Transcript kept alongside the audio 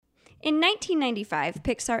In 1995,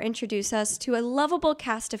 Pixar introduced us to a lovable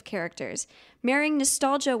cast of characters. Marrying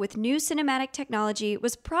nostalgia with new cinematic technology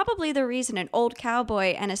was probably the reason an old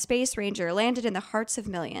cowboy and a space ranger landed in the hearts of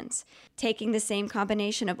millions. Taking the same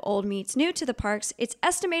combination of old meets new to the parks, it's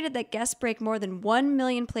estimated that guests break more than 1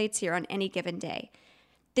 million plates here on any given day.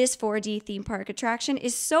 This 4D theme park attraction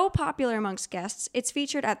is so popular amongst guests, it's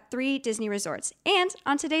featured at 3 Disney resorts. And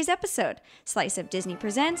on today's episode, Slice of Disney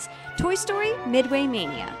presents Toy Story Midway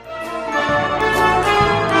Mania.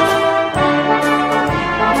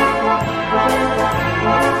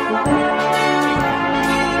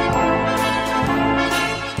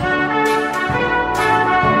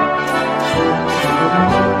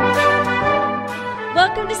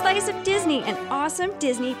 Welcome to Slice of Disney, an awesome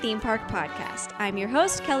Disney theme park podcast. I'm your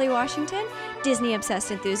host, Kelly Washington,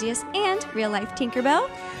 Disney-obsessed enthusiast and real-life Tinkerbell.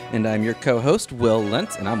 And I'm your co-host, Will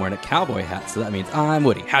Lentz, and I'm wearing a cowboy hat, so that means I'm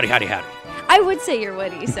Woody. Howdy, howdy, howdy. I would say you're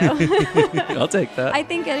Woody, so. I'll take that. I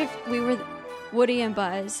think if we were Woody and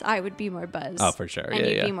Buzz, I would be more Buzz. Oh, for sure. And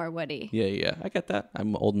you'd be more Woody. Yeah. I get that.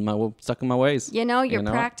 I'm old and stuck in my ways. You know, you're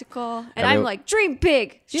practical. And I'm like, dream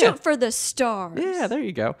big. Shoot for the stars. Yeah, there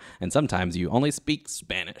you go. And sometimes you only speak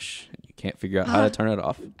Spanish. You can't figure out how to turn it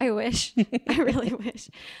off. I wish. I really wish.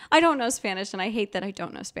 I don't know Spanish, and I hate that I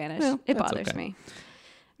don't know Spanish. Well, it bothers me.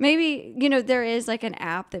 Maybe, there is like an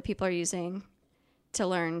app that people are using to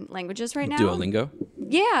learn languages right now. Duolingo?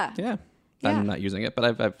 Yeah. Yeah. I'm not using it,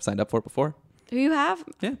 but I've signed up for it before. You have?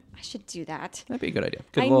 Yeah. I should do that. That'd be a good idea.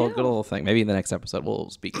 Good little thing. Maybe in the next episode we'll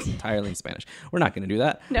speak entirely in Spanish. We're not going to do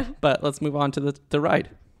that. No. But let's move on to the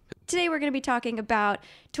ride. Today we're going to be talking about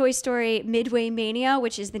Toy Story Midway Mania,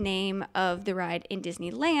 which is the name of the ride in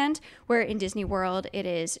Disneyland, where in Disney World it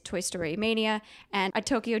is Toy Story Mania, and at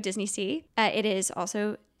Tokyo Disney Sea it is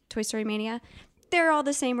also Toy Story Mania. They're all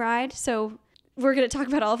the same ride, so we're going to talk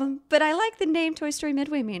about all of them, but I like the name Toy Story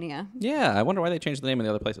Midway Mania. Yeah, I wonder why they changed the name in the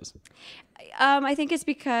other places. I think it's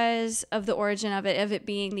because of the origin of it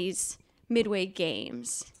being these Midway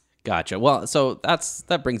games. Gotcha. Well, so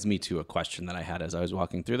that brings me to a question that I had as I was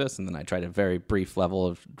walking through this, and then I tried a very brief level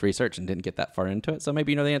of research and didn't get that far into it. So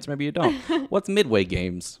maybe you know the answer, maybe you don't. What's Midway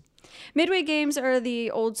games? Midway games are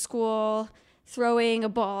the old school throwing a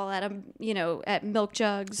ball at at milk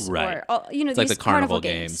jugs, right? Or it's these like the carnival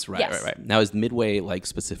games. Right, yes. right. Now, is Midway like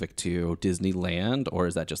specific to Disneyland, or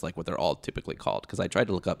is that just like what they're all typically called? Because I tried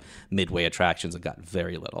to look up Midway attractions and got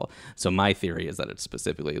very little. So my theory is that it's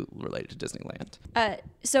specifically related to Disneyland.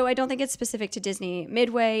 So I don't think it's specific to Disney.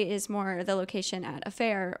 Midway is more the location at a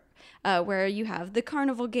fair where you have the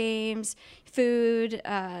carnival games, food,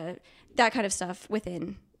 that kind of stuff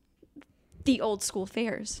within the old school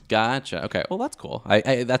fairs. Gotcha. Okay. Well, that's cool.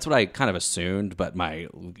 I that's what I kind of assumed, but my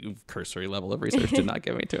cursory level of research did not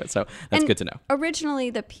get me to it. So that's good to know. Originally,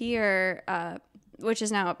 the pier, which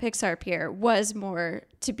is now a Pixar Pier, was more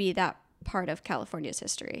to be that part of California's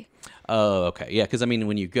history. Oh, okay. Yeah, because I mean,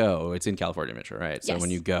 when you go, it's in California Adventure, right? So yes. when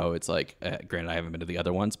you go, it's like, granted, I haven't been to the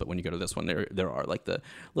other ones, but when you go to this one, there are like the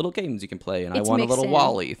little games you can play, and It's I want a little in.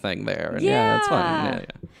 Wall-E thing there. And yeah, it's fun.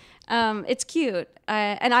 Yeah. It's cute.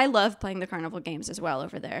 And I love playing the carnival games as well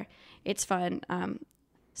over there. It's fun.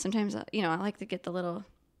 Sometimes, I like to get the little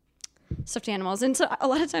stuffed animals. And so a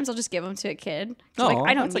lot of times I'll just give them to a kid.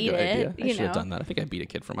 I don't need it. Idea. I should have done that. I think I beat a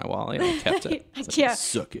kid for my Wall-E and I kept it. Yeah.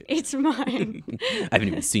 Suck it. It's mine. I haven't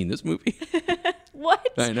even seen this movie.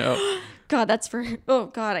 What? I know. God, I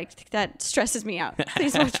think that stresses me out.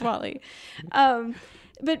 Please watch Wall-E.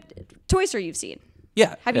 But Toy Story you've seen.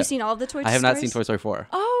 Yeah. Have you seen all of the Toy Stories? I have not seen Toy Story 4.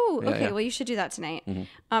 Oh, okay. Yeah. Well, you should do that tonight.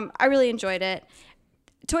 Mm-hmm. I really enjoyed it.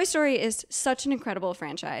 Toy Story is such an incredible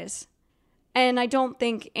franchise. And I don't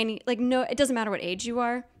think it doesn't matter what age you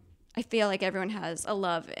are. I feel like everyone has a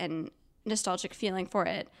love and nostalgic feeling for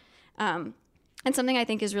it. And something I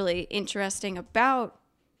think is really interesting about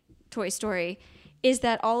Toy Story is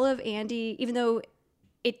that all of Andy, even though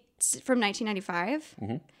it's from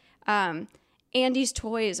 1995, Andy's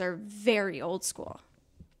toys are very old school.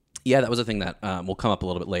 Yeah, that was a thing that will come up a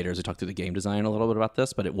little bit later as we talk through the game design a little bit about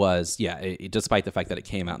this. But it was, despite the fact that it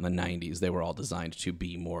came out in the 90s, they were all designed to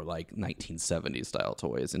be more like 1970s style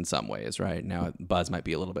toys in some ways, right? Now, Buzz might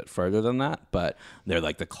be a little bit further than that, but they're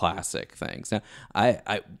like the classic things. Now,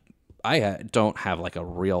 I don't have like a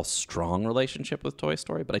real strong relationship with Toy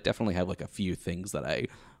Story, but I definitely have like a few things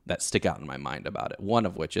that stick out in my mind about it. One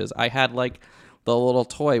of which is I had like the little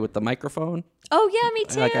toy with the microphone. Oh, yeah, me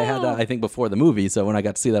too. Like I had that, I think, before the movie. So when I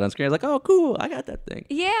got to see that on screen, I was like, oh, cool, I got that thing.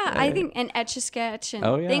 Yeah, I think, and Etch-a-Sketch and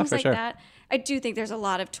things like that. I do think there's a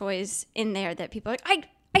lot of toys in there that people are like,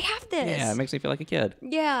 I have this. Yeah, it makes me feel like a kid.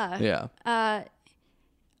 Yeah. Yeah.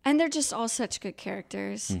 And they're just all such good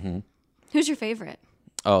characters. Mm-hmm. Who's your favorite?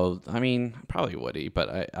 Oh, I mean, probably Woody,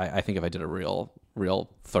 but I think if I did a real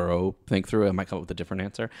thorough think through, I might come up with a different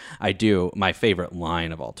answer. I do. My favorite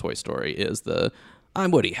line of all Toy Story is the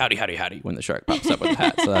 "I'm Woody, howdy, howdy, howdy" when the shark pops up with the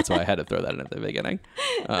hat. So that's why I had to throw that in at the beginning.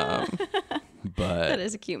 But That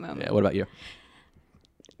is a cute moment. yeah, what about you?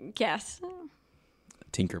 Yes.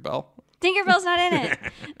 Tinkerbell. Tinkerbell's not in it.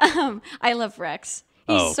 I love Rex.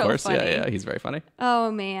 He's so of course. funny. Yeah, he's very funny.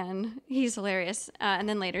 Oh man, he's hilarious. And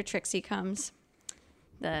then later Trixie comes,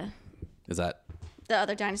 Is that? the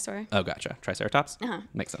other dinosaur. Oh, gotcha. Triceratops. Uh-huh.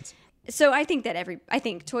 Makes sense. So I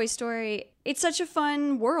think Toy Story, it's such a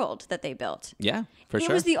fun world that they built. Yeah, for It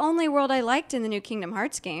sure. was the only world I liked in the new Kingdom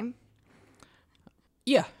Hearts game.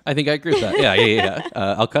 Yeah, I think I agree with that. Yeah.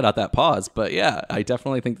 I'll cut out that pause, but yeah, I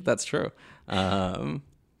definitely think that that's true. I'm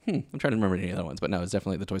trying to remember any other ones, but no, it's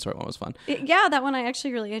definitely the Toy Story one was fun. Yeah, that one I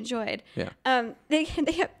actually really enjoyed. Yeah. They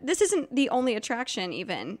have, this isn't the only attraction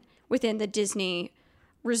even within the Disney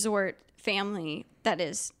resort family that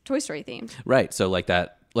is Toy Story themed. Right. So like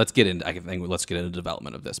that, let's get into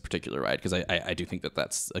development of this particular ride, because I do think that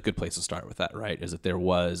that's a good place to start with that, right? Is that there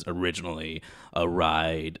was originally a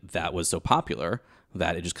ride that was so popular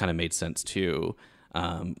that it just kind of made sense to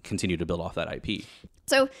continue to build off that IP.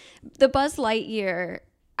 So the Buzz Lightyear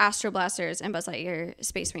Astro Blasters and Buzz Lightyear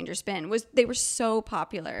Space Ranger Spin they were so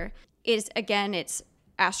popular. It's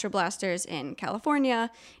Astro Blasters in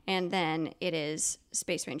California, and then it is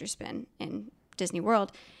Space Ranger Spin in Disney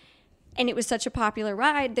World. And it was such a popular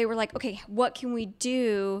ride, they were like, okay, what can we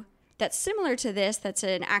do that's similar to this, that's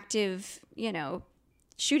an active,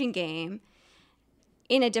 shooting game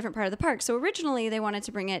in a different part of the park? So originally they wanted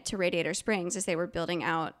to bring it to Radiator Springs as they were building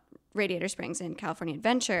out Radiator Springs in California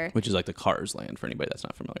Adventure. Which is like the Cars land for anybody that's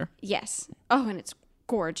not familiar. Yes. Oh, and it's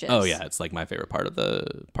gorgeous. Oh, yeah. It's like my favorite part of the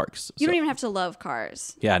parks. You don't even have to love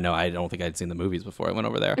Cars. Yeah, no, I don't think I'd seen the movies before I went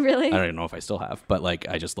over there. Really? I don't even know if I still have, but like,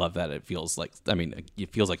 I just love that it feels like,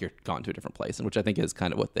 it feels like you're gone to a different place, and which I think is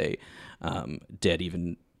kind of what they did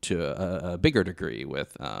even to a bigger degree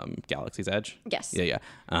with Galaxy's Edge. Yes. Yeah.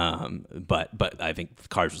 But I think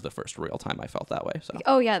Cars was the first real time I felt that way. So.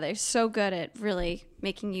 Oh, yeah. They're so good at really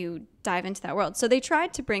making you dive into that world. So they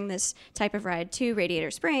tried to bring this type of ride to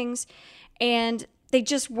Radiator Springs, and they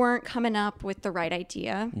just weren't coming up with the right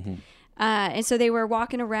idea. Mm-hmm. And so they were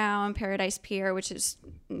walking around Paradise Pier, which is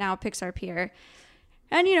now Pixar Pier,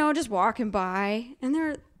 and, just walking by, and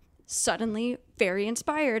they're suddenly very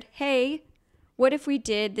inspired. Hey, what if we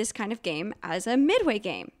did this kind of game as a Midway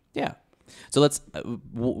game? Yeah. So let's,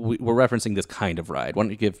 we're referencing this kind of ride. Why don't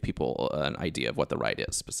you give people an idea of what the ride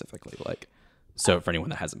is specifically like? So for anyone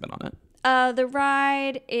that hasn't been on it. The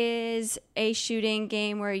ride is a shooting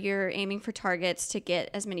game where you're aiming for targets to get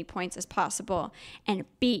as many points as possible and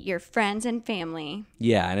beat your friends and family.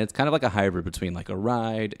 Yeah, and it's kind of like a hybrid between like a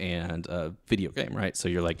ride and a video game, right? So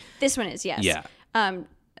you're like... This one is, yes. Yeah.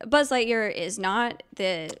 Buzz Lightyear is not.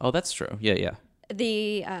 Oh, that's true. Yeah.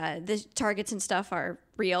 The targets and stuff are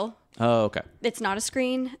real. Oh, okay. It's not a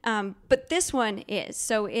screen. But this one is.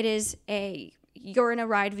 So it is you're in a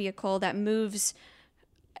ride vehicle that moves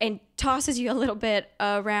and tosses you a little bit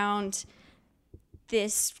around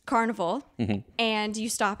this carnival, mm-hmm. and you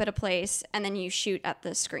stop at a place and then you shoot at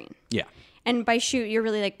the screen. Yeah. And by shoot, you're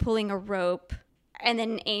really like pulling a rope and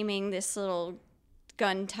then aiming this little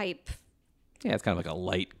gun type. Yeah, it's kind of like a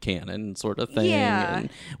light cannon sort of thing. Yeah.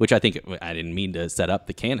 Which I didn't mean to set up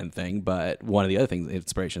the cannon thing, but one of the other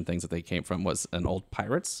inspiration things that they came from was an old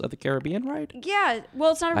Pirates of the Caribbean ride. Yeah.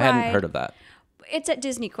 Well, it's not a ride. I hadn't heard of that. It's at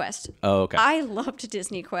Disney Quest. Oh, okay. I loved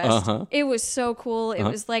Disney Quest. Uh-huh. It was so cool. It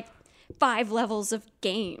was like 5 levels of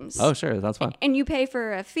games. Oh, sure. That's fun. And you pay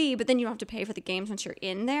for a fee, but then you don't have to pay for the games once you're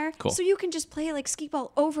in there. Cool. So you can just play like skee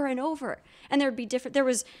ball over and over. And there'd be different. There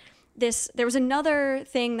was another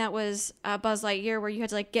thing that was Buzz Lightyear where you had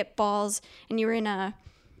to like get balls, and you were in a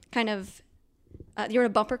kind of you're in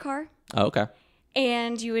a bumper car. Oh, okay.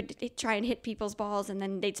 And you would try and hit people's balls, and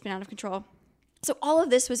then they'd spin out of control. So all of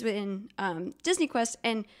this was within Disney Quest,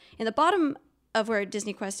 and in the bottom of where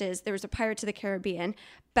Disney Quest is, there was a Pirates of the Caribbean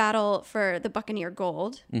battle for the Buccaneer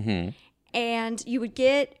Gold. Mm-hmm. And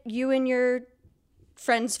you and your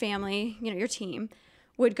friend's family, your team,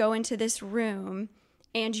 would go into this room,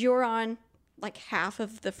 and you're on like half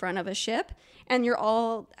of the front of a ship, and you're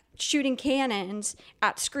all shooting cannons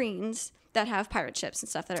at screens that have pirate ships and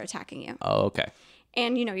stuff that are attacking you. Oh, okay.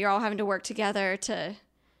 And, you're all having to work together to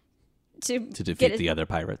defeat the other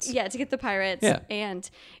pirates. Yeah, to get the pirates. Yeah. And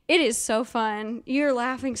it is so fun. You're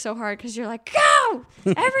laughing so hard because you're like, go,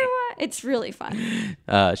 everyone. It's really fun.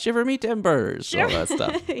 Shiver me timbers, all that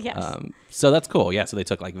stuff. Yes. So that's cool. Yeah, so they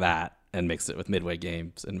took like that and mix it with Midway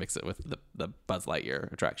Games and mix it with the Buzz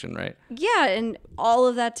Lightyear attraction, right? Yeah, and all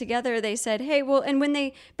of that together, they said, hey, well, and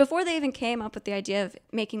before they even came up with the idea of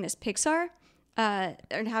making this Pixar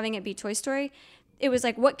and having it be Toy Story, it was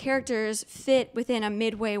like, what characters fit within a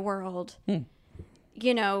Midway world?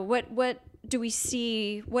 You know, what do we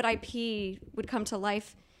see? What IP would come to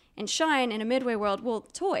life and shine in a Midway world? Well,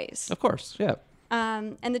 toys. Of course, yeah.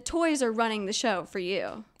 And the toys are running the show for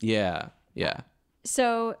you. Yeah.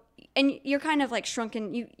 So, and you're kind of like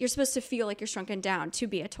shrunken. You're supposed to feel like you're shrunken down to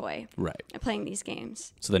be a toy. Right. Playing these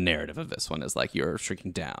games. So the narrative of this one is like you're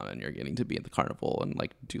shrinking down and you're getting to be in the carnival and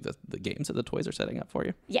like do the games that the toys are setting up for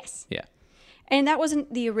you. Yes. Yeah. And that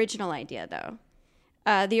wasn't the original idea, though.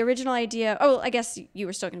 The original idea, I guess you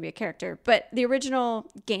were still going to be a character, but the original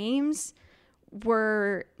games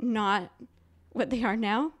were not what they are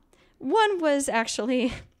now. One was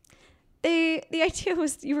actually, the idea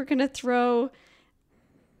was you were going to throw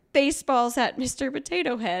baseballs at Mr.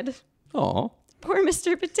 Potato Head. Oh. Poor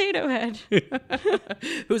Mr. Potato Head.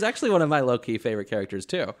 Who's actually one of my low-key favorite characters,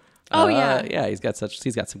 too. Oh, yeah. Yeah, he's got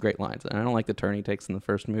some great lines. And I don't like the turn he takes in the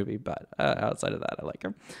first movie, but outside of that, I like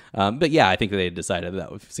him. But yeah, I think they decided that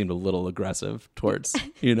seemed a little aggressive towards,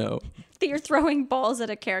 That you're throwing balls at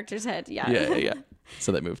a character's head. Yeah. Yeah.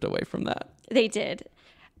 So they moved away from that. They did.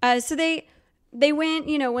 So they went,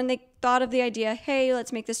 when they thought of the idea, hey,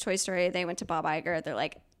 let's make this Toy Story, they went to Bob Iger. They're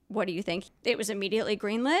like, what do you think? It was immediately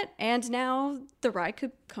greenlit, and now the ride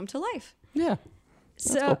could come to life. Yeah.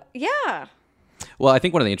 So, cool. Yeah. Well, I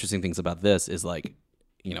think one of the interesting things about this is like,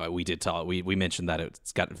 we mentioned that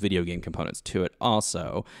it's got video game components to it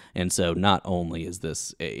also. And so not only is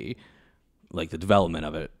this the development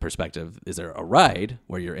of it perspective, is there a ride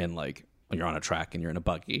where you're in you're on a track and you're in a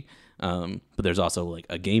buggy. But there's also like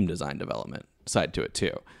a game design development side to it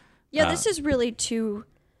too. Yeah, this is really two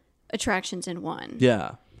attractions in one.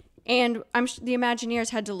 Yeah. And the Imagineers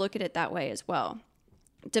had to look at it that way as well.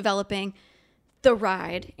 Developing the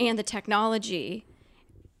ride and the technology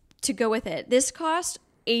to go with it. This cost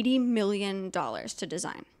 $80 million to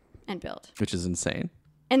design and build. Which is insane.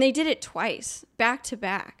 And they did it twice, back to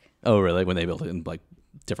back. Oh, really? When they built it in like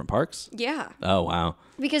different parks? Yeah. Oh, wow.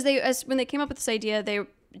 Because when they came up with this idea, they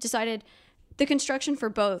decided the construction for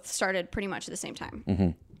both started pretty much at the same time. Mm-hmm.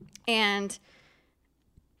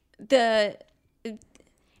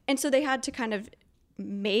 And so they had to kind of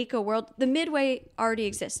make a world. The Midway already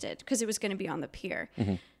existed because it was going to be on the pier.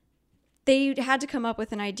 Mm-hmm. They had to come up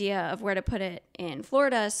with an idea of where to put it in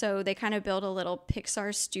Florida, so they kind of built a little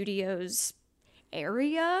Pixar Studios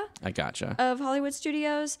area. I gotcha. Of Hollywood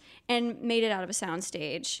Studios and made it out of a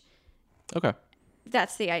soundstage. Okay.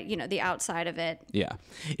 That's the outside of it. Yeah.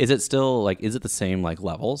 Is it still is it the same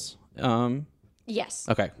levels? Yes.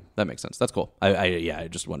 Okay, that makes sense. That's cool. I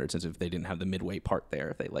just wondered since if they didn't have the Midway part there,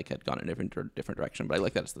 if they had gone in a different direction. But I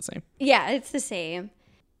like that it's the same. Yeah, it's the same.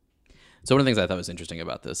 So one of the things I thought was interesting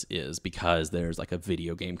about this is because there's a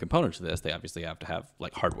video game component to this, they obviously have to have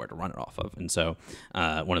hardware to run it off of. And so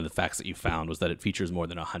one of the facts that you found was that it features more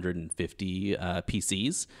than 150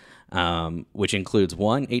 PCs, which includes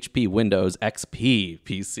one HP Windows XP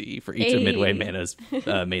PC for each of Midway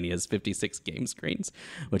Mania's 56 game screens,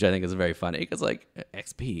 which I think is very funny because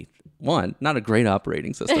XP, one, not a great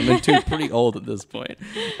operating system, and two, pretty old at this point.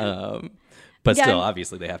 But still,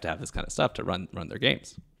 obviously, they have to have this kind of stuff to run their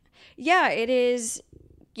games. Yeah, it is,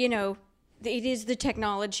 it is the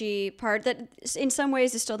technology part that in some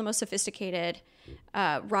ways is still the most sophisticated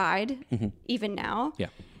ride, even now. Yeah.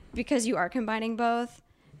 Because you are combining both.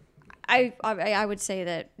 I would say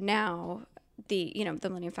that now the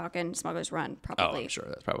Millennium Falcon Smuggler's Run probably. Oh, I'm sure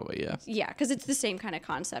that's probably, yeah. Yeah, because it's the same kind of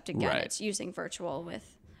concept. Again, right. It's using virtual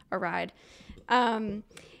with a ride.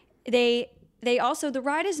 They also, the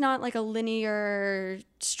ride is not like a linear,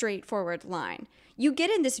 straightforward line. You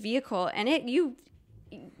get in this vehicle and you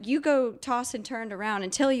go toss and turn around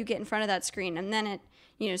until you get in front of that screen, and then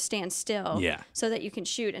it stands still. Yeah. So that you can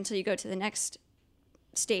shoot until you go to the next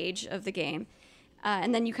stage of the game,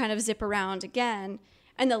 and then you kind of zip around again.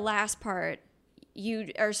 And the last part,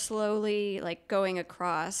 you are slowly going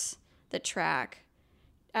across the track.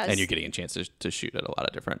 And you're getting a chance to shoot at a lot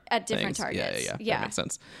of different targets. Yeah. That makes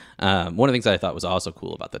sense. One of the things that I thought was also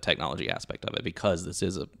cool about the technology aspect of it, because this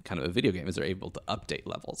is a kind of a video game, is they're able to update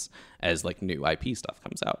levels as new IP stuff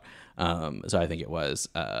comes out. So I think it was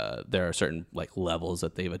there are certain levels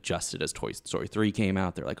that they've adjusted as Toy Story 3 came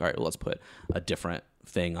out. They're all right, well, let's put a different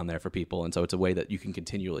thing on there for people, and so it's a way that you can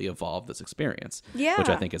continually evolve this experience, which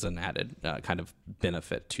I think is an added kind of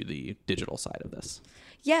benefit to the digital side of this.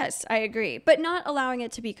 Yes, I agree, but not allowing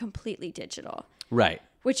it to be completely digital, right?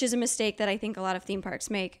 Which is a mistake that I think a lot of theme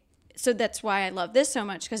parks make. So that's why I love this so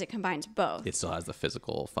much, because it combines both. It still has the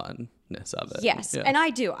physical funness of it. Yes, Yeah. and I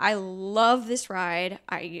do. I love this ride.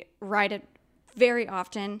 I ride it very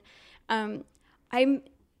often. I'm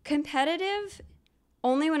competitive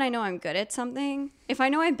only when I know I'm good at something. If I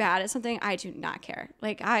know I'm bad at something, I do not care.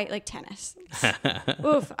 Like tennis.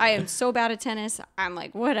 Oof, I am so bad at tennis. I'm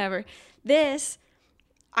like, whatever. This,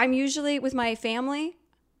 I'm usually with my family,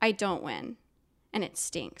 I don't win. And it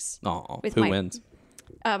stinks. Oh, With who wins?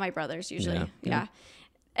 My brothers usually. Yeah. Yeah.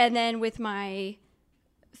 And then with my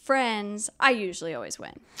friends, I usually always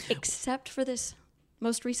win. Except for this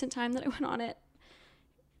most recent time that I went on it.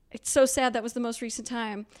 It's so sad that was the most recent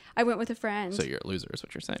time. I went with a friend. So you're a loser is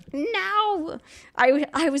what you're saying. No!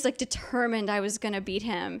 I was like determined I was going to beat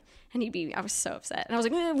him. And I was so upset. And I was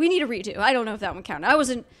like, we need a redo. I don't know if that one counted. That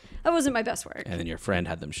wasn't my best work. And then your friend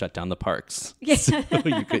had them shut down the parks. Yeah. So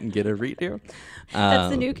you couldn't get a redo.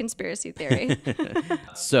 That's the new conspiracy theory.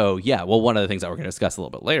 So, yeah, well, one of the things that we're going to discuss a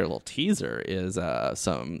little bit later, a little teaser, is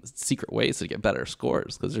some secret ways to get better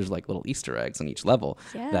scores. Because there's like little Easter eggs on each level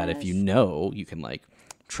that if you Yes. know, you can like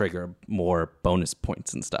trigger more bonus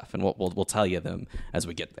points and stuff. And we'll tell you them as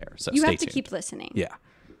we get there. So You stay have to tuned. keep listening. Yeah.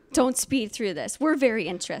 Don't speed through this. We're very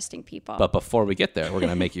interesting people. But before we get there, we're going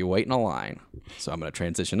to make you wait in a line. So I'm going to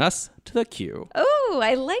transition us to the queue. Oh,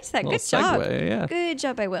 I liked that. Little Good job. segue, yeah. Good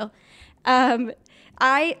job, I will.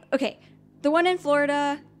 Okay. The one in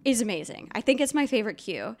Florida is amazing. I think it's my favorite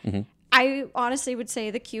queue. Mm-hmm. I honestly would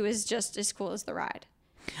say the queue is just as cool as the ride.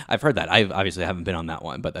 I've heard that. I obviously haven't been on that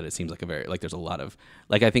one, but that it seems like there's a lot of,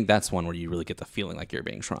 like, I think that's one where you really get the feeling like you're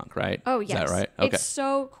being shrunk, right? Oh, yes. Is that right? Okay. It's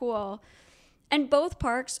so cool. And both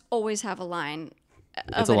parks always have a line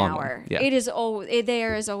of It's a an long hour. one. Yeah.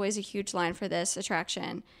 There is always a huge line for this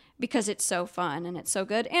attraction because it's so fun and it's so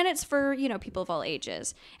good. And it's for, people of all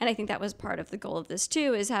ages. And I think that was part of the goal of this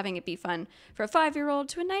too, is having it be fun for a 5-year-old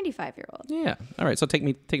to a 95-year-old. Yeah. All right. So take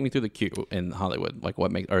me through the queue in Hollywood, like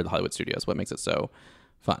or the Hollywood Studios. What makes it so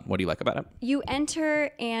fun? What do you like about it? You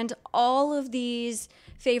enter and all of these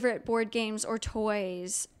favorite board games or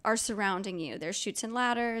toys are surrounding you. There's Chutes and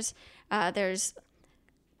Ladders. There's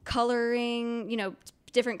coloring,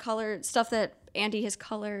 different color stuff that Andy has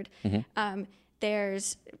colored. Mm-hmm.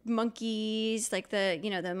 There's monkeys, like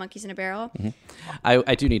the monkeys in a barrel. Mm-hmm.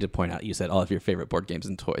 I do need to point out, you said all of your favorite board games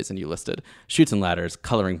and toys, and you listed Chutes and Ladders,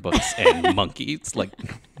 coloring books, and monkeys, like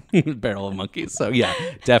barrel of monkeys. So yeah,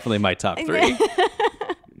 definitely my top 3.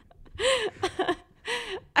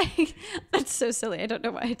 That's so silly. I don't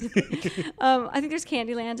know why I did that. I think there's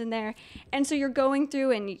Candyland in there. And so you're going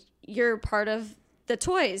through and you're part of the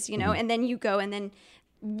toys, Mm-hmm. and then you go and then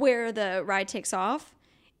where the ride takes off,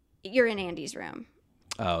 you're in Andy's room.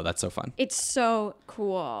 Oh, that's so fun. It's so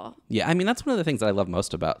cool. Yeah, I mean, that's one of the things that I love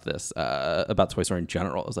most about this, about Toy Story in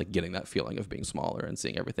general, is like getting that feeling of being smaller and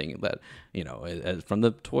seeing everything that, from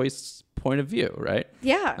the toys point of view, right?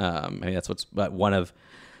 Yeah. I mean, that's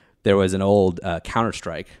there was an old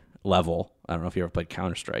Counter-Strike level. I don't know if you ever played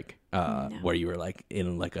Counter-Strike, where you were like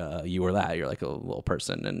you're like a little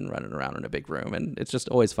person and running around in a big room. And it's just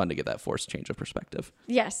always fun to get that forced change of perspective.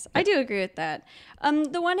 Yes, I do agree with that.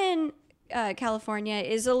 The one in California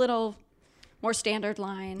is a little more standard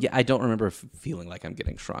line. Yeah, I don't remember feeling like I'm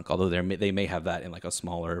getting shrunk, although they may have that in like a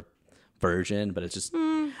smaller version, but it's just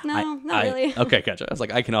Not really. Okay, gotcha. I was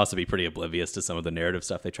like, I can also be pretty oblivious to some of the narrative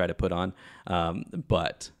stuff they try to put on,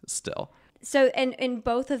 but still. So, and in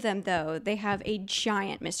both of them, though, they have a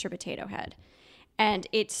giant Mr. Potato Head. And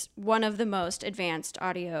it's one of the most advanced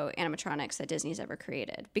audio animatronics that Disney's ever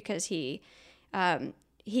created because he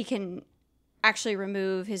can actually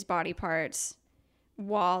remove his body parts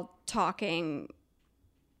while talking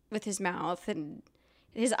with his mouth. And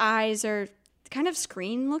his eyes are kind of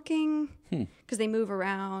screen looking because they move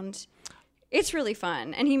around. It's really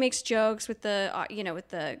fun. And he makes jokes with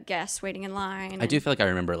the guests waiting in line. I do feel like I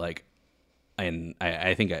remember and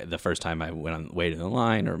I think the first time I waited in the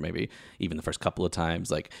line, or maybe even the first couple of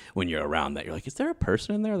times, like when you're around that, you're like, is there a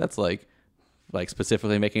person in there that's like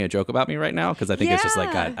specifically making a joke about me right now? Because I think it's just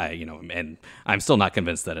like and I'm still not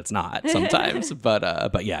convinced that it's not sometimes,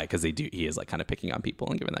 but yeah, because he is like kind of picking on people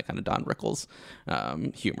and giving that kind of Don Rickles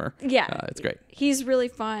humor. Yeah, it's great. He's really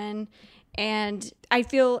fun, and I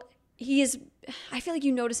feel like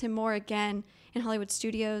you notice him more again in Hollywood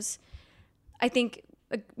Studios. I think.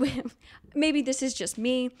 Maybe this is just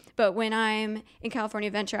me, but when I'm in California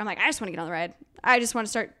Adventure, I'm like, I just want to get on the ride. I just want to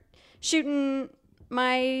start shooting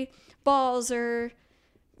my balls or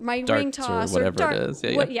my Darts ring toss or whatever it is.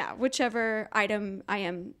 Yeah. Whichever item I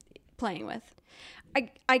am playing with.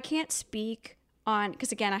 I can't speak on,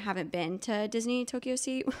 because again, I haven't been to Disney Tokyo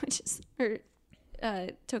Sea,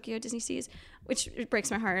 Tokyo Disney Seas, which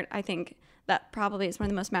breaks my heart. I think that probably is one of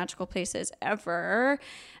the most magical places ever.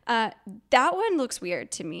 That one looks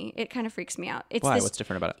weird to me. It kind of freaks me out. Why? What's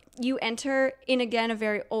different about it? You enter in, again, a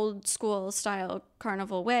very old school style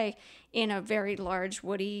carnival way in a very large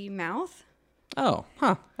woody mouth. Oh,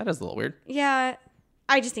 huh. That is a little weird. Yeah,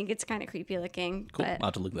 I just think it's kind of creepy looking. Cool. But I'll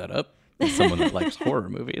have to look that up. As someone that likes horror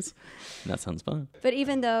movies. That sounds fun. But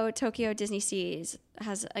even though Tokyo Disney Seas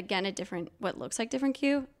has, again, a different, what looks like different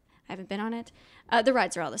queue, I haven't been on it, the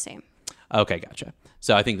rides are all the same. Okay, gotcha.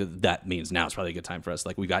 So I think that means now is probably a good time for us.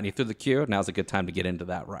 Like, we got you through the queue. Now's a good time to get into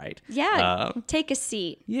that ride. Yeah, take a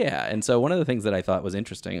seat. Yeah, and so one of the things that I thought was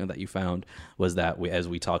interesting that you found was that as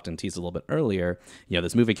we talked and teased a little bit earlier,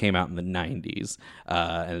 this movie came out in the 90s,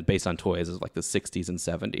 and based on toys is like the 60s and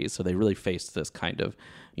 70s. So they really faced this kind of,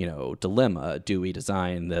 dilemma. Do we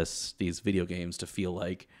design these video games to feel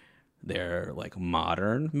like they're like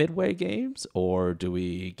modern Midway games, or do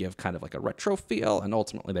we give kind of like a retro feel? And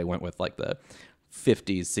ultimately they went with like the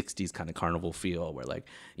 50s, 60s kind of carnival feel where like,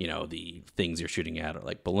 the things you're shooting at are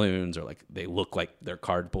like balloons, or like they look like they're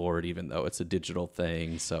cardboard, even though it's a digital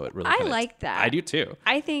thing. So it really, I like that. I do too.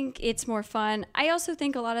 I think it's more fun. I also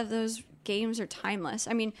think a lot of those games are timeless.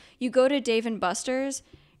 I mean, you go to Dave and Buster's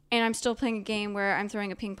and I'm still playing a game where I'm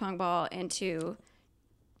throwing a ping pong ball into,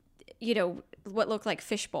 what look like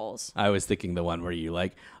fish bowls. I was thinking the one where you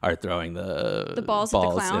like are throwing the balls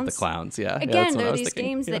at the clowns. Yeah. Again, there are these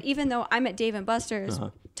games that even though I'm at Dave and Buster's,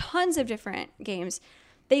 tons of different games,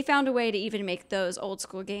 they found a way to even make those old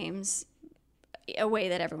school games a way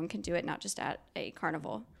that everyone can do it, not just at a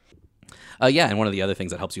carnival. Yeah, and one of the other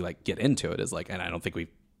things that helps you like get into it is like, and I don't think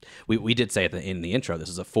we did say in the intro, this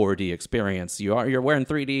is a 4D experience. You're wearing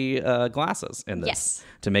 3D glasses in this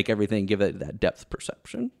to make everything give it that depth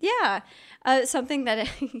perception. Yeah, something that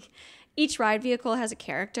each ride vehicle has a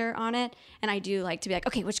character on it, and I do like to be like,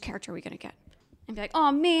 okay, which character are we gonna get? And be like,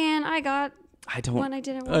 oh man, I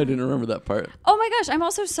didn't remember that part. Oh my gosh, I'm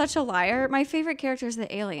also such a liar. My favorite character is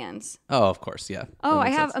the aliens. Oh, of course, yeah. Oh, I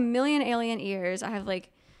have a million alien ears. I have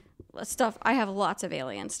like stuff. I have lots of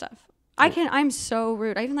alien stuff. I'm so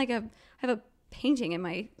rude. I even have a painting in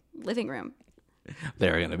my living room.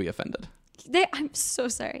 They're going to be offended. I'm so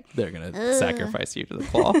sorry. They're going to sacrifice you to the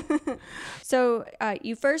claw. So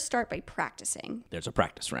you first start by practicing. There's a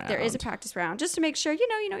practice round. There is a practice round just to make sure you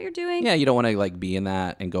know what you're doing. Yeah, you don't want to like be in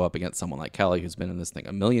that and go up against someone like Kelly who's been in this thing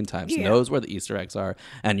a million times, knows where the Easter eggs are,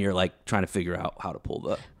 and you're like trying to figure out how to pull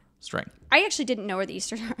the string. I actually didn't know where the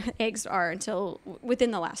Easter eggs are until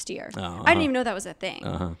within the last year. I didn't even know that was a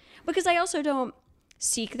thing. Because I also don't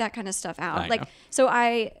seek that kind of stuff out. So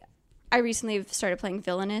I recently started playing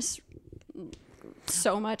Villainous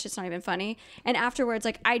so much it's not even funny. And afterwards,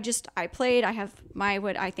 like I played, I have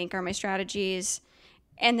what I think are my strategies,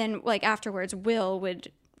 and then like afterwards Will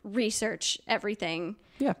would research everything.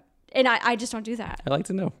 Yeah. And I just don't do that. I like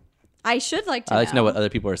to know. I should like to know. I like to know what other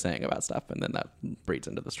people are saying about stuff, and then that breeds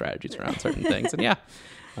into the strategies around certain things.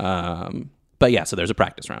 And but yeah, so there's a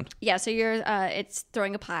practice round. Yeah, so you're it's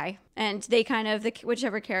throwing a pie, and they kind of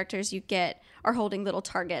whichever characters you get are holding little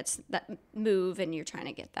targets that move, and you're trying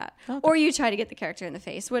to get that, or you try to get the character in the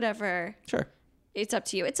face, whatever. Sure, it's up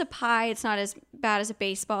to you. It's a pie. It's not as bad as a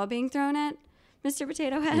baseball being thrown at Mr.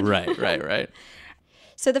 Potato Head. Right.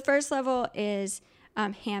 So the first level is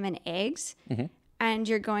ham and eggs. Mm-hmm. And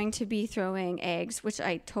you're going to be throwing eggs, which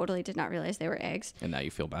I totally did not realize they were eggs. And now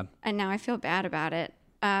you feel bad. And now I feel bad about it.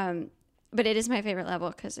 But it is my favorite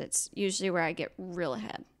level because it's usually where I get real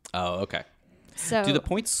ahead. Oh, okay. So do the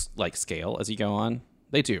points like scale as you go on?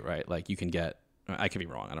 They do, right? Like you can get, I could be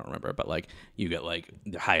wrong, I don't remember, but like you get like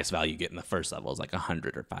the highest value you get in the first level is like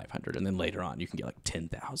 100 or 500. And then later on you can get like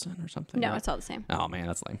 10,000 or something. No, right? It's all the same. Oh man,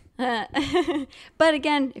 that's lame. But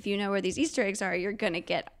again, if you know where these Easter eggs are, you're going to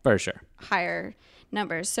get for sure higher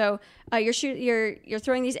numbers. So you're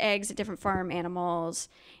throwing these eggs at different farm animals,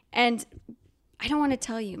 and I don't want to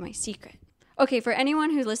tell you my secret. Okay, for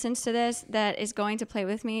anyone who listens to this that is going to play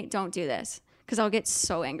with me, don't do this because I'll get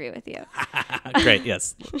so angry with you. Great,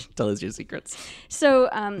 yes. Tell us your secrets.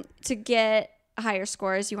 So to get higher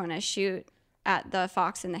scores, you want to shoot at the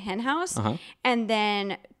fox in the hen house, and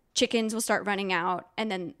then chickens will start running out, and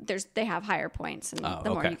then they have higher points, and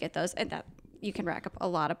the more you get those, and that you can rack up a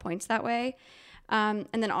lot of points that way. And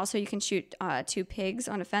then also you can shoot 2 pigs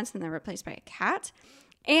on a fence and then replaced by a cat.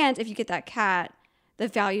 And if you get that cat, the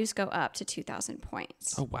values go up to 2,000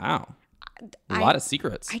 points. Oh, wow. A lot of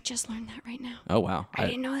secrets. I just learned that right now. Oh, wow. I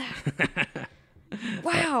didn't know that.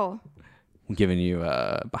 Wow. I'm giving you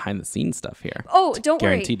behind the scenes stuff here. Oh, don't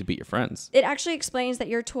worry. Guaranteed to beat your friends. It actually explains that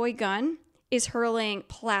your toy gun is hurling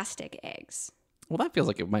plastic eggs. Well, that feels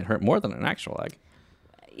like it might hurt more than an actual egg.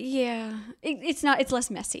 Yeah, it's not. It's less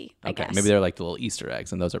messy. I Okay, guess. maybe they're like the little Easter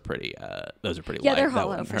eggs, and those are pretty. Those are pretty. Yeah, light. they're That hollow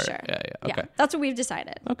wouldn't for hurt. sure. Yeah, yeah. Okay. That's what we've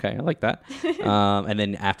decided. Okay, I like that. And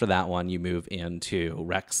then after that one, you move into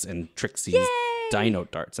Rex and Trixie's Dino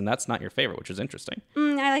Darts, and that's not your favorite, which is interesting.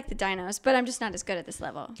 I like the dinos, but I'm just not as good at this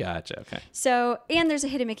level. Gotcha. Okay. So, and there's a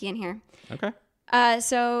Hidden Mickey in here. Okay.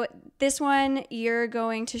 So this one, you're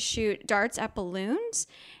going to shoot darts at balloons,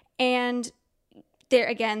 and there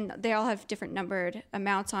again, they all have different numbered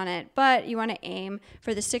amounts on it, but you want to aim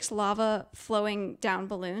for the 6 lava flowing down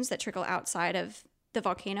balloons that trickle outside of the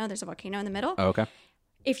volcano. There's a volcano in the middle. Oh, okay.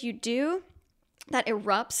 If you do, that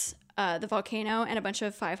erupts the volcano, and a bunch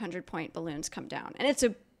of 500-point balloons come down, and it's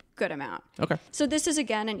a good amount. Okay. So this is,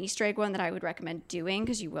 again, an Easter egg one that I would recommend doing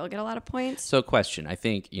because you will get a lot of points. So, question. I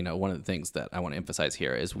think, one of the things that I want to emphasize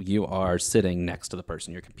here is you are sitting next to the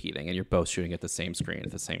person you're competing, and you're both shooting at the same screen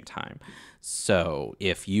at the same time. So,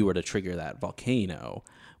 if you were to trigger that volcano,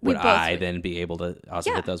 would I then be able to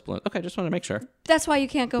also hit those balloons? Okay, just want to make sure. That's why you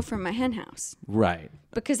can't go from my hen house. Right.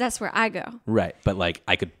 Because that's where I go. Right. But,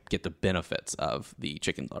 I could get the benefits of the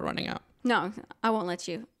chickens running out. No, I won't let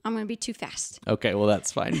you. I'm going to be too fast. Okay, well,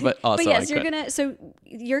 that's fine. But also, but yes,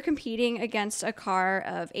 you're competing against a car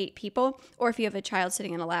of 8 people, or if you have a child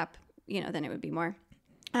sitting in a lap, then it would be more.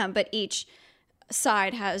 But each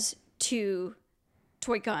side has 2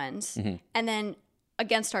 toy guns, and then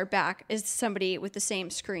against our back is somebody with the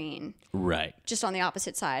same screen, right, just on the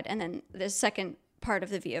opposite side, and then the second part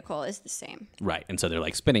of the vehicle is the same. Right, and so they're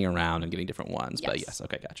spinning around and getting different ones. Yes. But yes,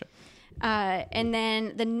 okay, gotcha. And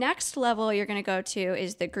then the next level you're going to go to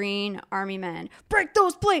is the Green Army Men. Break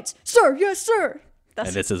those plates, sir. Yes, sir. And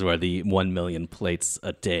this is where the 1 million plates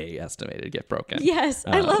a day estimated get broken. Yes,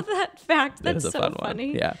 I love that fact. That's it is a so fun funny.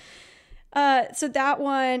 One. Yeah. So that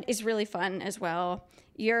one is really fun as well.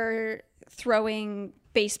 You're throwing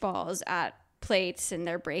baseballs at plates and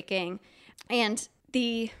they're breaking. And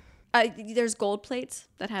there's gold plates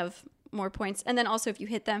that have more points. And then also if you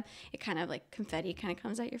hit them, it kind of confetti kind of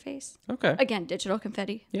comes at your face. Okay. Again, digital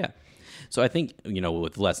confetti. Yeah. So I think,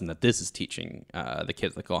 with the lesson that this is teaching the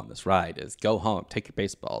kids that go on this ride is go home, take your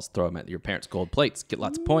baseballs, throw them at your parents' gold plates, get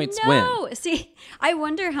lots of points, win. No, see, I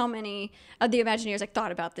wonder how many of the Imagineers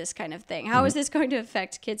thought about this kind of thing. How is this going to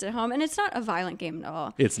affect kids at home? And it's not a violent game at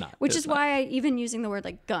all. It's not. Which is why even using the word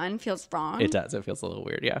gun feels wrong. It does. It feels a little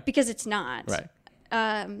weird, yeah. Because it's not. Right.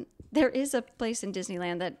 There is a place in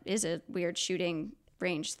Disneyland that is a weird shooting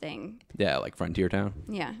range thing. Yeah, like Frontier Town.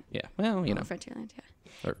 Yeah. Yeah. Well, Frontierland, yeah.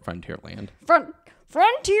 Or Frontierland.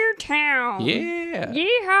 Frontier Town. Yeah.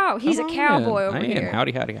 Yeehaw. He's a cowboy over here.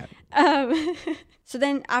 Howdy, howdy, howdy. So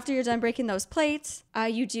then after you're done breaking those plates,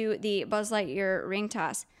 you do the Buzz Lightyear ring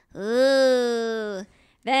toss. Ooh.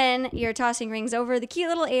 Then you're tossing rings over the cute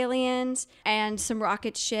little aliens and some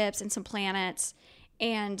rocket ships and some planets.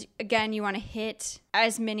 And again, you want to hit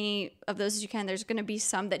as many of those as you can. There's going to be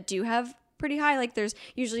some that do have pretty high. There's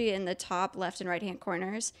usually in the top left and right hand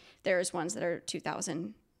corners, there's ones that are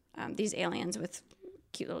 2,000. These aliens with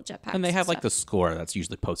cute little jetpacks. And they have stuff. the score that's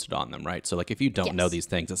usually posted on them, right? So if you don't know Yes. these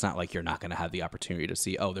things, it's not like you're not going to have the opportunity to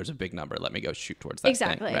see, oh, there's a big number. Let me go shoot towards that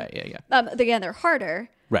Exactly. thing. Right, yeah. Again, they're harder.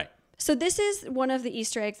 Right. So this is one of the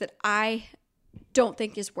Easter eggs that I don't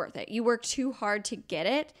think is worth it. You work too hard to get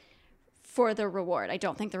it for the reward. I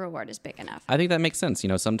don't think the reward is big enough. I think that makes sense.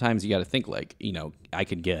 Sometimes you got to think I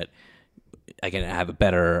can have a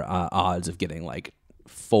better odds of getting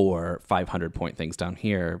 4 500-point things down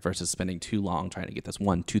here versus spending too long trying to get this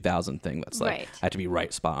 2,000 thing that's Right. I have to be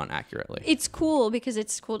right spot on accurately. It's cool because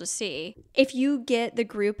it's cool to see. If you get the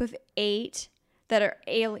group of 8 that are,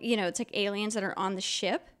 it's like aliens that are on the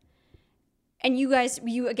ship, and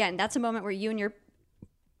again, that's a moment where you and your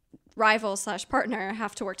rival/partner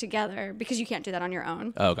have to work together because you can't do that on your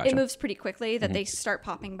own. Oh, gotcha. It moves pretty quickly that they start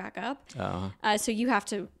popping back up. So you have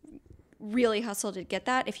to really hustle to get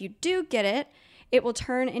that. If you do get it, it will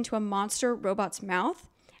turn into a monster robot's mouth,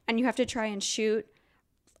 and you have to try and shoot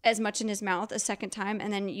as much in his mouth a second time,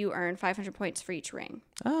 and then you earn 500 points for each ring.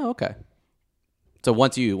 Oh, okay. So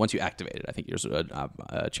once you activate it, I think there's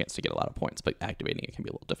a chance to get a lot of points, but activating it can be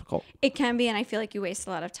a little difficult. It can be, and I feel like you waste a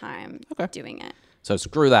lot of time doing it. So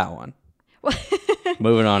screw that one.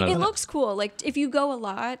 Moving on. It looks cool. If you go a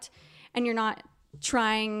lot and you're not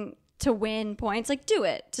trying to win points, do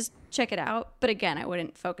it. Just check it out. But again, I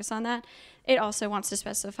wouldn't focus on that. It also wants to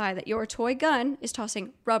specify that your toy gun is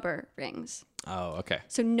tossing rubber rings. Oh, okay.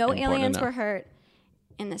 So no Important to aliens know. were hurt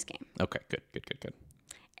in this game. Okay, good.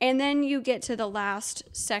 And then you get to the last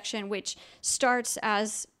section, which starts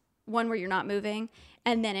as one where you're not moving,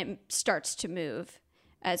 and then it starts to move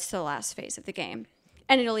as to the last phase of the game.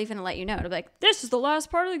 And it'll even let you know. It'll be like, this is the last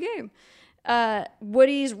part of the game.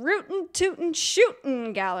 Woody's Rootin' Tootin'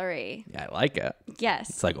 Shootin' Gallery. Yeah, I like it. Yes.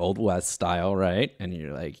 It's like Old West style, right? And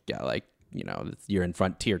you're like, yeah, like, you're in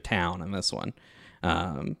Frontier Town in this one.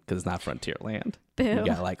 Because it's not Frontier Land. Boo. You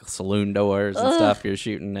got like saloon doors and stuff you're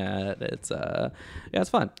shooting at. It's it's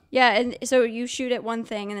fun. Yeah, and so you shoot at one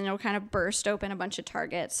thing and then it'll kind of burst open a bunch of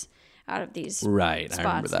targets out of these Right, spots. I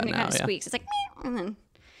remember that and it now, kind of yeah. squeaks. It's like, meow, and then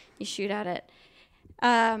you shoot at it.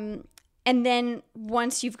 And then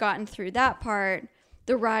once you've gotten through that part,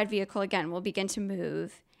 the ride vehicle again will begin to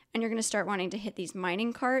move, and you're going to start wanting to hit these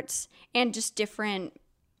mining carts and just different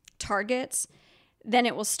targets. Then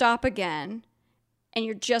it will stop again, and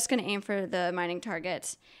you're just going to aim for the mining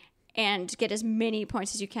targets and get as many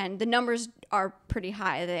points as you can. The numbers are pretty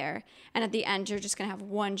high there, and at the end, you're just going to have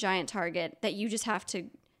one giant target that you just have to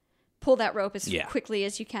pull that rope as quickly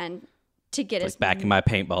as you can to get as back in my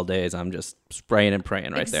paintball days, I'm just spraying and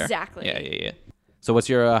praying right there. Exactly. Yeah. So what's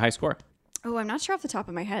your high score? Oh, I'm not sure off the top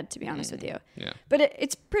of my head, to be honest with you. Yeah. But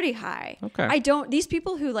it's pretty high. Okay. These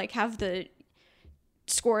people who like have the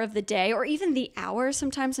score of the day or even the hour,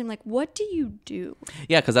 sometimes I'm like, what do you do?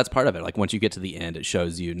 Yeah, because that's part of it. Like once you get to the end, it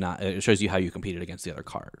shows you how you competed against the other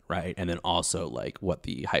card, right? And then also like what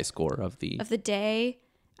the high score of the day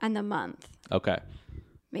and the month. Okay.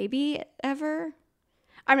 Maybe ever.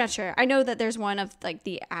 I'm not sure. I know that there's one of like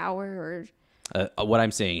the hour or what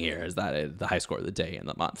I'm seeing here is that the high score of the day and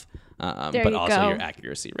the month, but you also go. your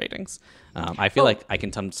accuracy ratings. I feel like I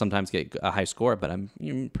can sometimes get a high score, but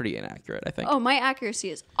I'm pretty inaccurate, I think. Oh, my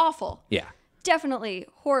accuracy is awful. Yeah. Definitely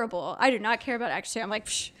horrible. I do not care about accuracy. I'm like,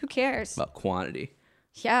 who cares? About quantity.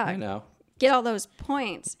 Yeah. I know. Get all those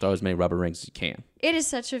points. Throw as many rubber rings as you can. It is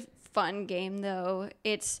such a fun game, though.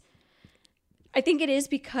 I think it is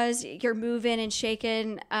because you're moving and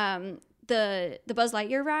shaking. The Buzz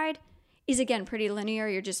Lightyear ride is, again, pretty linear.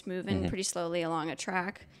 You're just moving pretty slowly along a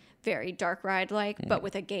track. Very dark ride like, but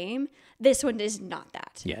with a game. This one is not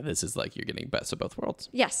that. Yeah, this is like you're getting best of both worlds.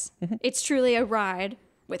 Yes. It's truly a ride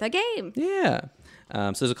with a game. Yeah.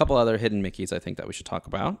 So there's a couple other hidden Mickeys I think that we should talk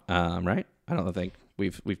about, right? I don't think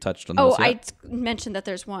we've touched on those yet. I mentioned that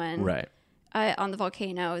there's one. Right. On the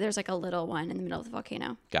volcano. There's like a little one in the middle of the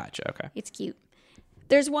volcano. Gotcha. Okay. It's cute.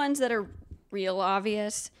 There's ones that are real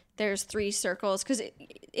obvious. There's 3 circles because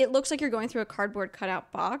it looks like you're going through a cardboard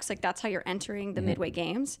cutout box. Like that's how you're entering the Midway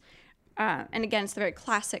Games. And again, it's the very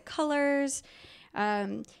classic colors.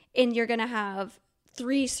 And you're going to have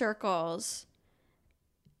 3 circles,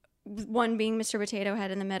 one being Mr. Potato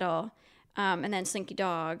Head in the middle, and then Slinky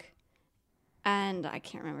Dog. And I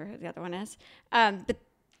can't remember who the other one is. But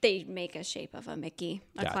they make a shape of a Mickey,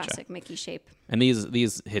 a classic Mickey shape. And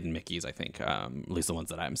these hidden Mickeys, I think, at least the ones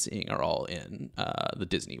that I'm seeing, are all in the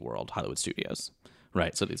Disney World Hollywood Studios,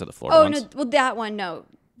 right? So these are the Florida ones. Oh, no, well, that one, no.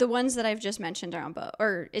 The ones that I've just mentioned are on both,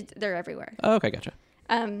 they're everywhere. Oh, okay, gotcha.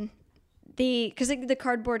 Because the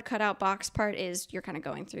cardboard cutout box part is you're kind of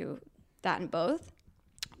going through that in both.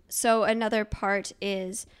 So another part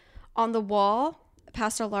is on the wall,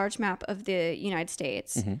 past a large map of the United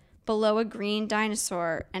States. Below a green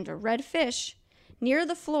dinosaur and a red fish, near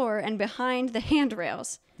the floor and behind the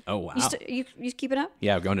handrails. Oh, wow. You keeping up?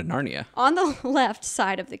 Yeah, we're going to Narnia. On the left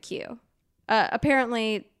side of the queue.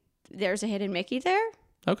 Apparently, there's a hidden Mickey there.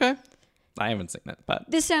 Okay. I haven't seen it, but...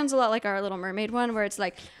 This sounds a lot like our Little Mermaid one, where it's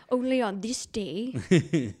like, only on this day.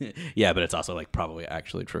 Yeah, but it's also like probably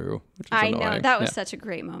actually true. Which is I annoying. know. That was such a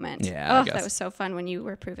great moment. Yeah, that was so fun when you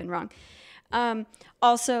were proven wrong.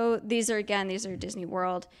 Also, these are Disney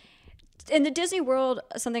World. In the Disney World,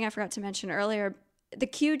 something I forgot to mention earlier, the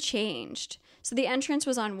queue changed. So the entrance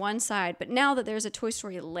was on one side, but now that there's a Toy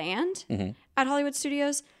Story Land at Hollywood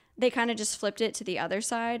Studios, they kind of just flipped it to the other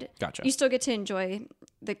side. Gotcha. You still get to enjoy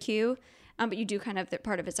the queue, but you do kind of,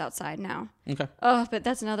 part of it's outside now. Okay. Oh, but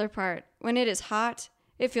that's another part. When it is hot,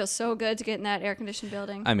 it feels so good to get in that air-conditioned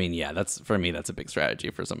building. I mean, yeah, that's a big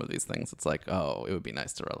strategy for some of these things. It's like, oh, it would be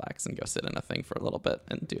nice to relax and go sit in a thing for a little bit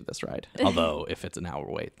and do this ride. Although, if it's an hour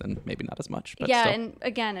wait, then maybe not as much. But yeah, still. and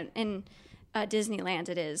again, in Disneyland,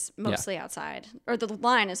 it is mostly outside. Or the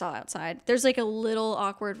line is all outside. There's like a little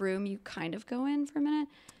awkward room you kind of go in for a minute.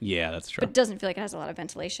 Yeah, that's true. But it doesn't feel like it has a lot of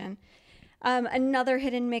ventilation. Another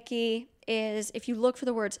hidden Mickey is if you look for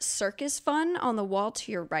the words circus fun on the wall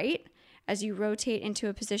to your right, as you rotate into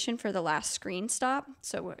a position for the last screen stop,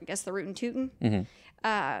 so I guess the Rootin' Tootin',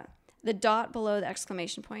 the dot below the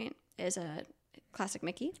exclamation point is a classic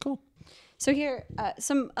Mickey. Cool. So here,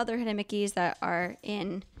 some other hidden Mickeys that are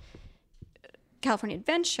in California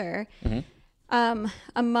Adventure. In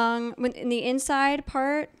the inside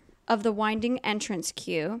part of the winding entrance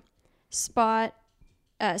queue, spot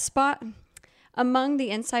Among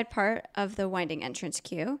the inside part of the winding entrance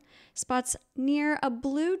queue, spots near a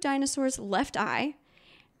blue dinosaur's left eye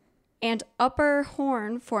and upper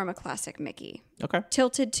horn form a classic Mickey, Okay.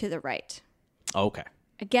 tilted to the right. Okay.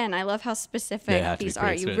 Again, I love how specific They have to be these are.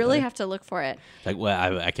 pretty You specific. really have to look for it. Like,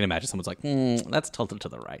 well, I can imagine someone's like, that's tilted to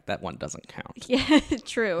the right. That one doesn't count. Yeah,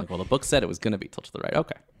 true. Like, well, the book said it was going to be tilted to the right.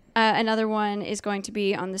 Okay. Another one is going to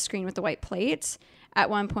be on the screen with the white plates. At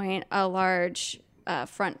one point, a large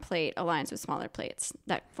front plate aligns with smaller plates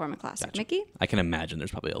that form a classic Mickey. I can imagine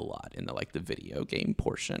there's probably a lot in the video game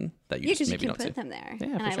portion that you Yeah, just because you maybe can don't see. put them there. Yeah,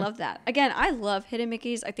 and for I sure. love that. Again, I love hidden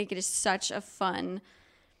Mickeys. I think it is such a fun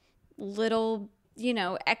little,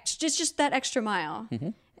 just that extra mile. Mm-hmm.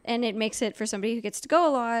 And it makes it for somebody who gets to go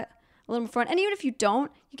a lot, a little more fun. And even if you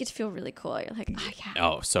don't, you get to feel really cool. You're like, oh, yeah.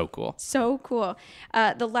 Oh, so cool. So cool.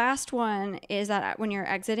 The last one is that when you're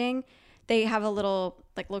exiting, they have a little,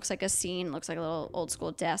 looks like a scene, looks like a little old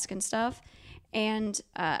school desk and stuff. And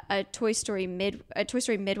a Toy Story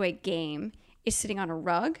Midway game is sitting on a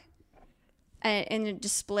rug in a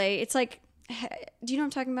display. It's like, do you know what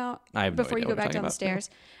I'm talking about? I have no Before idea you go what you're back talking down the about. stairs.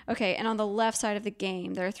 Okay, and on the left side of the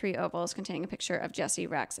game, there are 3 ovals containing a picture of Jessie,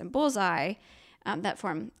 Rex, and Bullseye that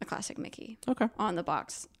form a classic Mickey. Okay. On the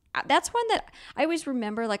box. That's one that I always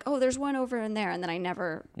remember, there's one over in there, and then I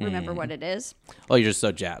never remember what it is. Oh, you're just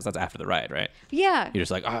so jazzed. That's after the ride, right? Yeah. You're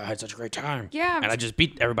just like, oh, I had such a great time. Yeah, And I just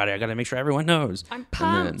beat everybody. I got to make sure everyone knows. I'm And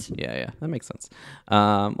pumped. then, yeah, that makes sense.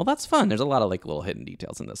 Well, that's fun. There's a lot of little hidden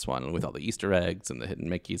details in this one with all the Easter eggs and the hidden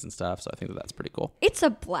Mickeys and stuff. So I think that's pretty cool. It's a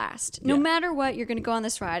blast. No Yeah. matter what, you're going to go on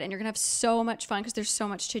this ride, and you're going to have so much fun because there's so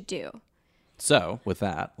much to do. So with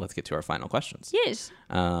that, let's get to our final questions. Yes.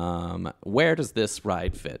 Where does this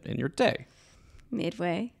ride fit in your day?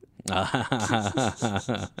 Midway. Nope,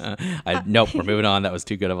 we're moving on. That was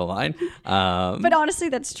too good of a line. But honestly,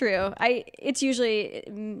 that's true. It's usually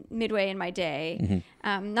midway in my day.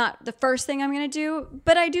 Not the first thing I'm going to do,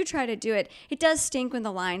 but I do try to do it. It does stink when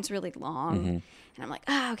the line's really long. And I'm like,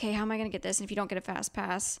 okay, how am I going to get this? And if you don't get a fast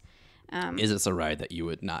pass. Is this a ride that you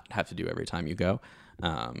would not have to do every time you go?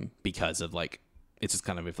 Because of it's just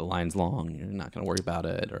kind of if the line's long, you're not going to worry about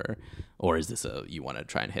it, or is this you want to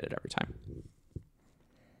try and hit it every time?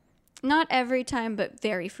 Not every time, but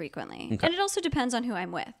very frequently. Okay. And it also depends on who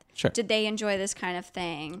I'm with. Sure. Did they enjoy this kind of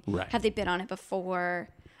thing? Right. Have they been on it before?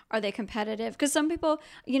 Are they competitive? Because some people,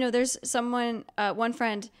 there's someone, one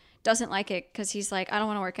friend doesn't like it because he's like, I don't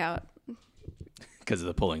want to work out. Because of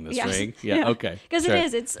the pulling the Yes. string? Yeah, okay. Because sure. it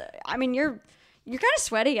is. It's, you're kind of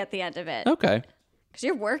sweaty at the end of it. Okay. Because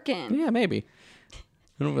you're working. Yeah, maybe.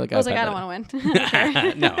 I don't feel like I was I've like, I had don't want to win.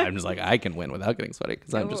 that. No, I'm just like, I can win without getting sweaty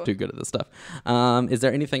because I'm just Ooh. too good at this stuff. Is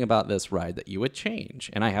there anything about this ride that you would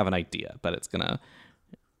change? And I have an idea, but it's going to,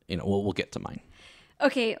 we'll get to mine.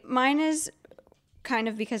 Okay, mine is kind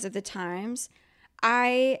of because of the times.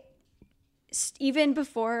 Even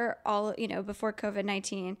before before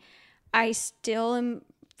COVID-19, I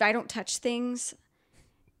don't touch things.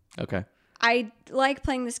 Okay. I like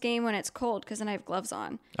playing this game when it's cold because then I have gloves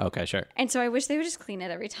on. Okay, sure. And so I wish they would just clean it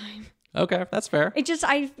every time. Okay, that's fair.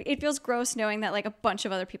 It feels gross knowing that a bunch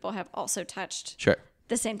of other people have also touched Sure.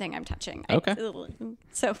 the same thing I'm touching. Okay.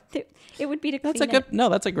 So it would be to That's clean a good. it. No,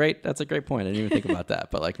 that's a great point. I didn't even think about that.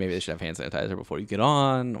 But maybe they should have hand sanitizer before you get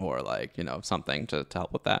on, or something to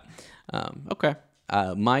help with that. Okay.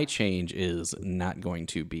 My change is not going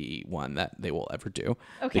to be one that they will ever do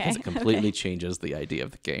because it completely changes the idea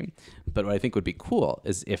of the game. But what I think would be cool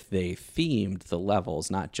is if they themed the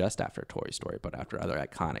levels not just after Toy Story, but after other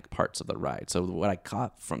iconic parts of the ride. So what I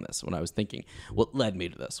caught from this when I was thinking, what led me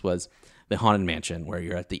to this was the Haunted Mansion, where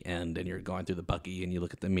you're at the end and you're going through the buggy and you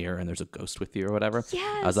look at the mirror and there's a ghost with you or whatever.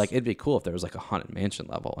 Yes. I was like, it'd be cool if there was a Haunted Mansion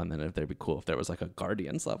level, and then it'd be cool if there was a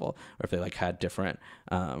Guardians level, or if they had different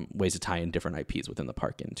ways to tie in different IPs within the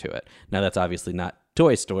park into it. Now that's obviously not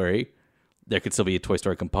Toy Story. There could still be a Toy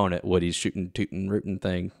Story component. Woody's shooting, tootin', rootin'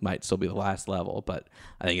 thing might still be the last level, but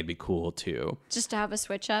I think it'd be cool to Just to have a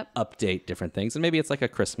switch up. update different things. And maybe it's a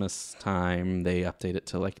Christmas time, they update it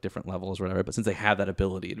to different levels or whatever. But since they have that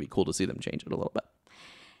ability, it'd be cool to see them change it a little bit.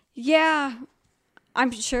 Yeah,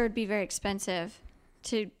 I'm sure it'd be very expensive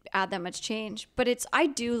to add that much change. But I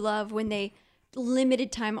do love when they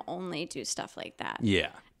limited time only do stuff like that. Yeah.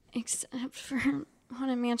 Except for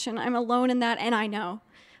Haunted Mansion. I'm alone in that, and I know.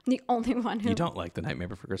 I'm the only one who... You don't like the Nightmare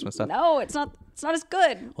Before Christmas stuff? No, it's not as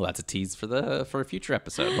good. Well, that's a tease for a future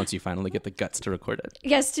episode once you finally get the guts to record it.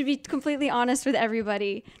 Yes, to be completely honest with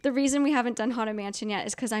everybody, the reason we haven't done Haunted Mansion yet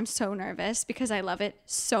is because I'm so nervous because I love it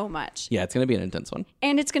so much. Yeah, it's going to be an intense one.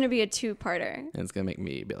 And it's going to be a 2-parter. And it's going to make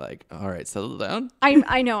me be like, all right, settle down.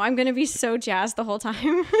 I know. I'm going to be so jazzed the whole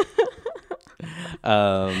time.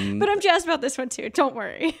 But I'm jazzed about this one too. Don't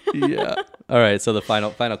worry. Yeah. All right. So the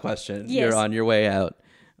final question. Yes. You're on your way out.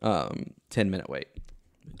 10-minute wait.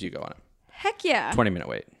 Do you go on it? Heck yeah. 20-minute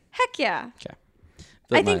wait. Heck yeah. Okay.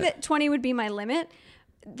 I think that 20 would be my limit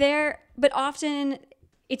there, but often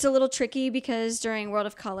it's a little tricky because during World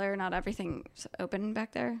of Color, not everything's open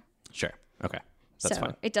back there. Sure. Okay. That's so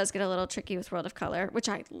fine. it does get a little tricky with World of Color, which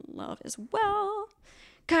I love as well.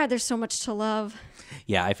 God, there's so much to love.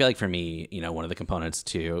 Yeah, I feel like for me, one of the components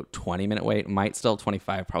to 20-minute wait might still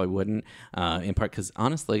 25 probably wouldn't, in part because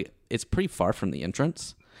honestly, it's pretty far from the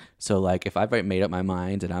entrance. So like if I've made up my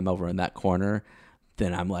mind and I'm over in that corner,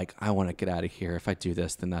 then I'm like, I want to get out of here. If I do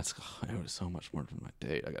this, then that's it was so much more than my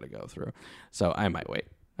date I got to go through. So I might wait.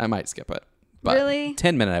 I might skip it. But really?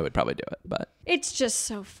 10-minute I would probably do it. But it's just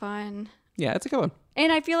so fun. Yeah, it's a good one.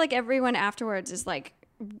 And I feel like everyone afterwards is like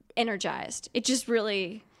energized. It just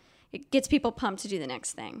really it gets people pumped to do the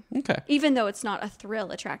next thing. Okay. Even though it's not a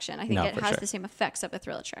thrill attraction. I think No, it for has sure. the same effects of a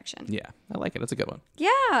thrill attraction. Yeah, I like it. It's a good one.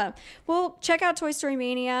 Yeah. Well, check out Toy Story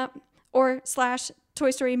Mania or /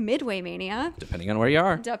 Toy Story Midway Mania. Depending on where you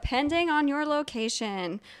are. Depending on your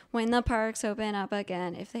location. When the parks open up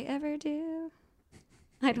again. If they ever do.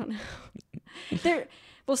 I don't know.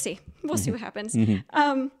 We'll see. We'll see what happens.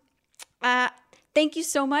 Thank you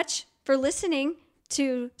so much for listening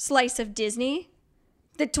to Slice of Disney,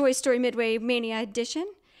 the Toy Story Midway Mania edition.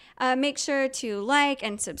 Make sure to like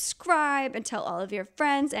and subscribe and tell all of your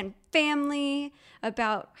friends and family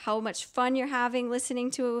about how much fun you're having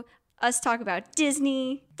listening to us talk about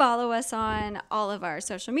Disney. Follow us on all of our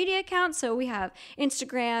social media accounts. So we have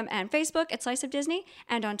Instagram and Facebook at Slice of Disney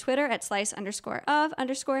and on Twitter at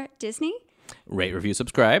slice_of_Disney. Rate, review,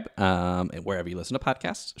 subscribe, wherever you listen to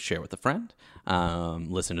podcasts. Share with a friend.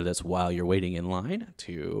 Listen to this while you're waiting in line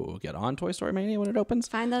to get on Toy Story Mania when it opens.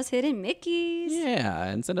 Find those hidden Mickeys. Yeah,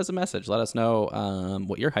 and send us a message. Let us know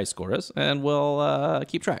what your high score is, and we'll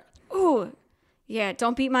keep track. Ooh, yeah,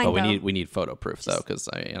 don't beat mine, But though. we need photo proof, though, because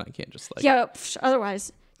I can't just like... Yeah,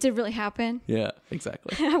 otherwise, did it really happen? Yeah,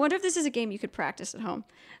 exactly. I wonder if this is a game you could practice at home.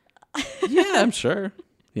 Yeah, I'm sure.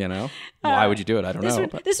 Why would you do it? I don't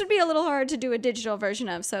know. This would be a little hard to do a digital version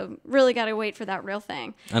of, so really got to wait for that real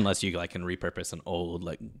thing. Unless you can repurpose an old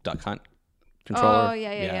Duck Hunt controller. Oh,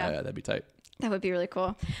 yeah. That'd be tight. That would be really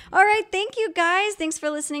cool. All right, thank you guys. Thanks for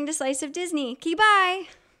listening to Slice of Disney. Bye.